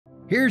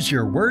Here's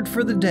your word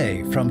for the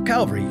day from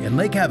Calvary in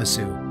Lake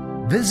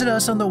Havasu. Visit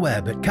us on the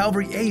web at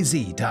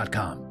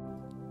calvaryaz.com.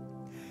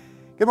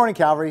 Good morning,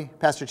 Calvary.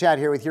 Pastor Chad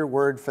here with your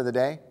word for the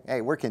day.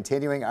 Hey, we're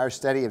continuing our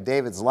study of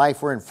David's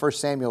life. We're in 1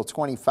 Samuel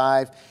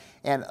 25.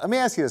 And let me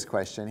ask you this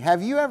question.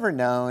 Have you ever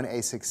known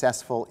a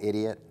successful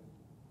idiot?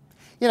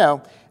 You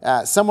know,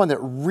 someone that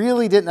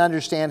really didn't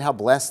understand how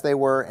blessed they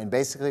were and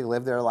basically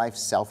lived their life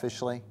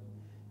selfishly?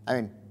 I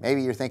mean,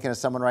 maybe you're thinking of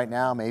someone right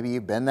now. Maybe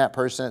you've been that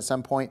person at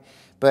some point.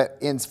 But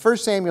in 1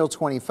 Samuel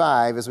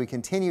 25, as we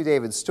continue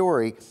David's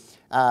story,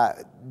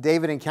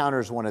 David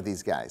encounters one of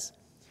these guys.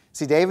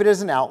 See, David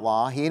is an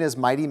outlaw. He and his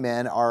mighty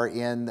men are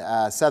in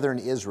southern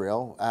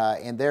Israel,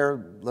 and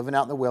they're living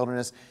out in the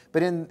wilderness.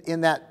 But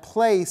in that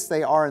place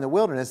they are in the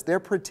wilderness, they're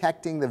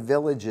protecting the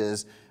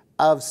villages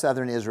of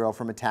southern Israel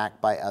from attack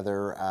by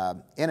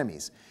other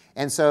enemies.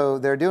 And so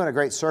they're doing a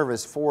great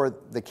service for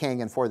the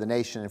king and for the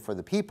nation and for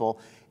the people.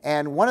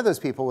 And one of those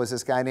people was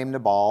this guy named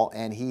Nabal,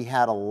 and he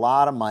had a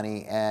lot of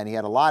money and he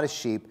had a lot of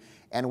sheep.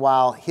 And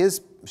while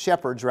his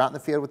shepherds were out in the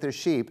field with their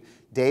sheep,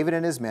 David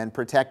and his men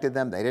protected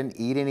them. They didn't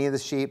eat any of the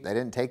sheep. They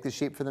didn't take the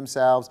sheep for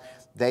themselves.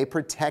 They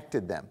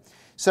protected them.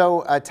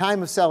 So a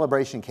time of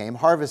celebration came,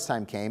 harvest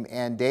time came,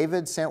 and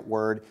David sent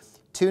word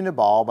to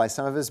Nabal by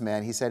some of his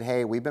men. He said,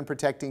 hey, we've been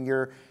protecting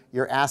your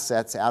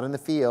assets out in the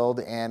field,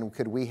 and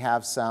could we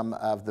have some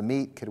of the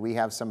meat? Could we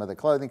have some of the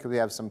clothing? Could we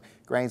have some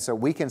grain so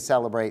we can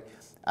celebrate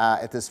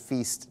at this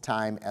feast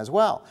time as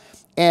well?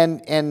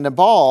 And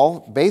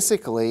Nabal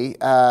basically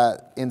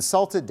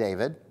insulted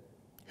David.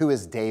 Who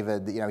is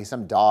David? You know, he's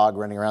some dog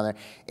running around there.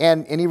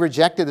 And he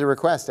rejected the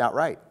request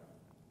outright.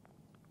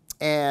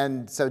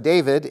 And so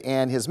David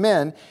and his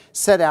men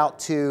set out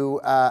to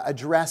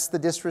address the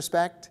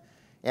disrespect.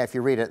 And if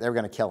you read it, they were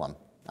going to kill him.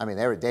 I mean,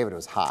 David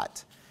was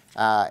hot.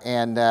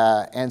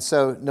 And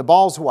so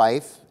Nabal's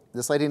wife,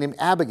 this lady named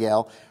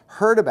Abigail,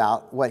 heard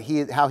about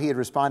how he had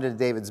responded to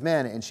David's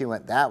men, and she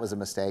went, that was a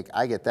mistake.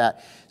 I get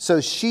that.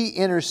 So she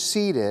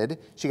interceded.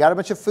 She got a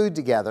bunch of food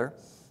together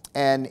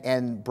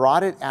and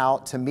brought it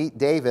out to meet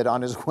David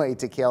on his way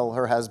to kill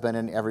her husband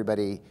and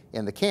everybody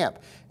in the camp.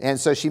 And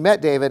so she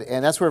met David,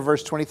 and that's where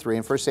verse 23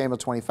 in 1 Samuel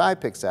 25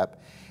 picks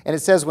up. And it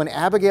says, when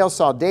Abigail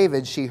saw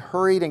David, she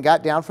hurried and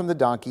got down from the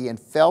donkey and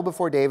fell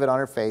before David on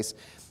her face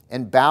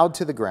and bowed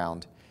to the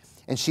ground.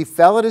 And she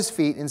fell at his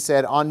feet and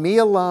said, on me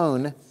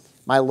alone,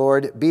 my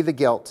Lord, be the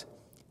guilt.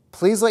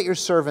 Please let your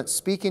servant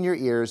speak in your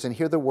ears and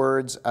hear the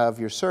words of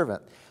your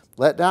servant.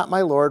 Let not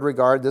my Lord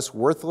regard this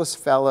worthless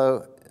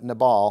fellow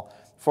Nabal,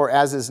 for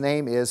as his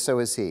name is, so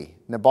is he.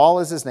 Nabal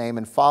is his name,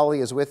 and folly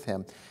is with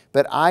him.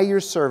 But I, your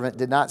servant,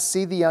 did not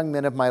see the young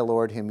men of my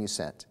Lord whom you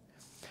sent.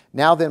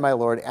 Now then, my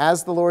Lord,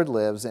 as the Lord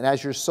lives, and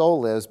as your soul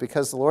lives,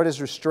 because the Lord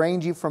has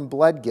restrained you from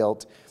blood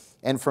guilt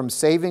and from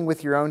saving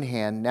with your own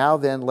hand, now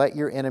then let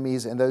your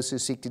enemies and those who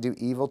seek to do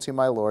evil to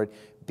my Lord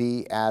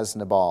be as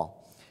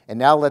Nabal. And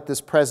now let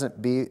this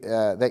present be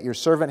that your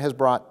servant has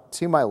brought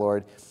to my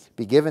Lord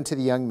be given to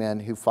the young men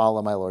who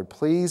follow my Lord.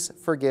 Please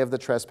forgive the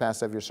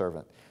trespass of your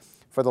servant.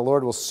 For the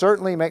Lord will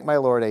certainly make my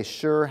Lord a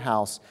sure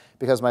house,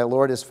 because my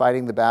Lord is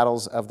fighting the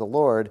battles of the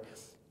Lord,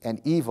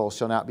 and evil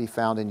shall not be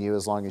found in you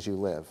as long as you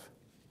live.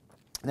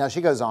 Now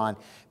she goes on,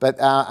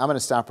 but I'm going to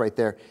stop right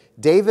there.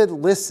 David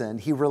listened.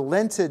 He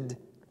relented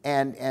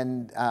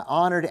and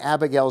honored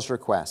Abigail's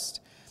request.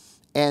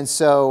 And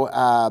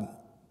so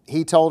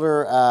he told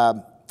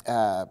her,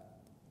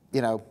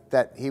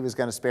 that he was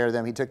going to spare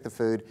them. He took the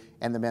food,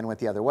 and the men went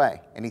the other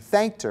way. And he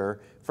thanked her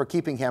for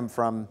keeping him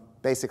from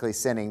basically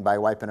sinning by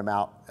wiping him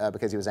out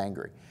because he was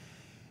angry.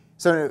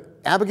 So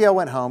Abigail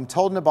went home,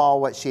 told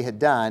Nabal what she had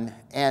done,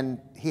 and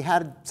he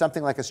had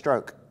something like a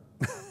stroke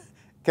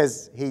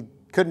because he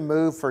couldn't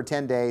move for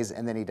 10 days,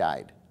 and then he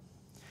died.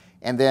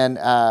 And then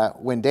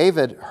when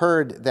David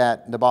heard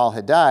that Nabal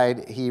had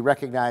died, he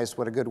recognized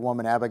what a good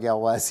woman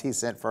Abigail was. He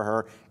sent for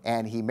her,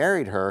 and he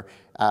married her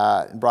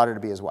and brought her to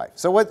be his wife.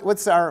 So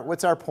what's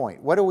our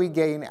point? What do we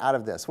gain out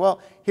of this?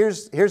 Well,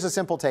 here's a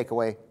simple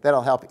takeaway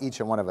that'll help each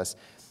and one of us.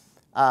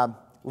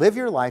 Live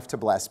your life to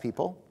bless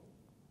people.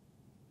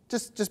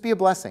 Just be a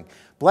blessing.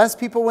 Bless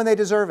people when they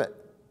deserve it.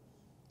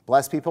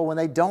 Bless people when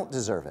they don't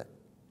deserve it.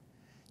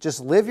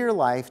 Just live your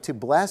life to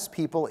bless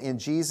people in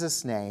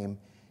Jesus' name.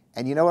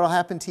 And you know what will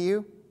happen to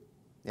you?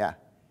 Yeah,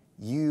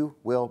 you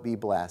will be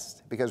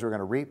blessed, because we're going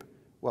to reap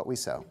what we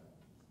sow.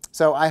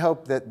 So I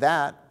hope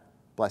that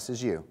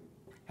blesses you.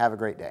 Have a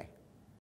great day.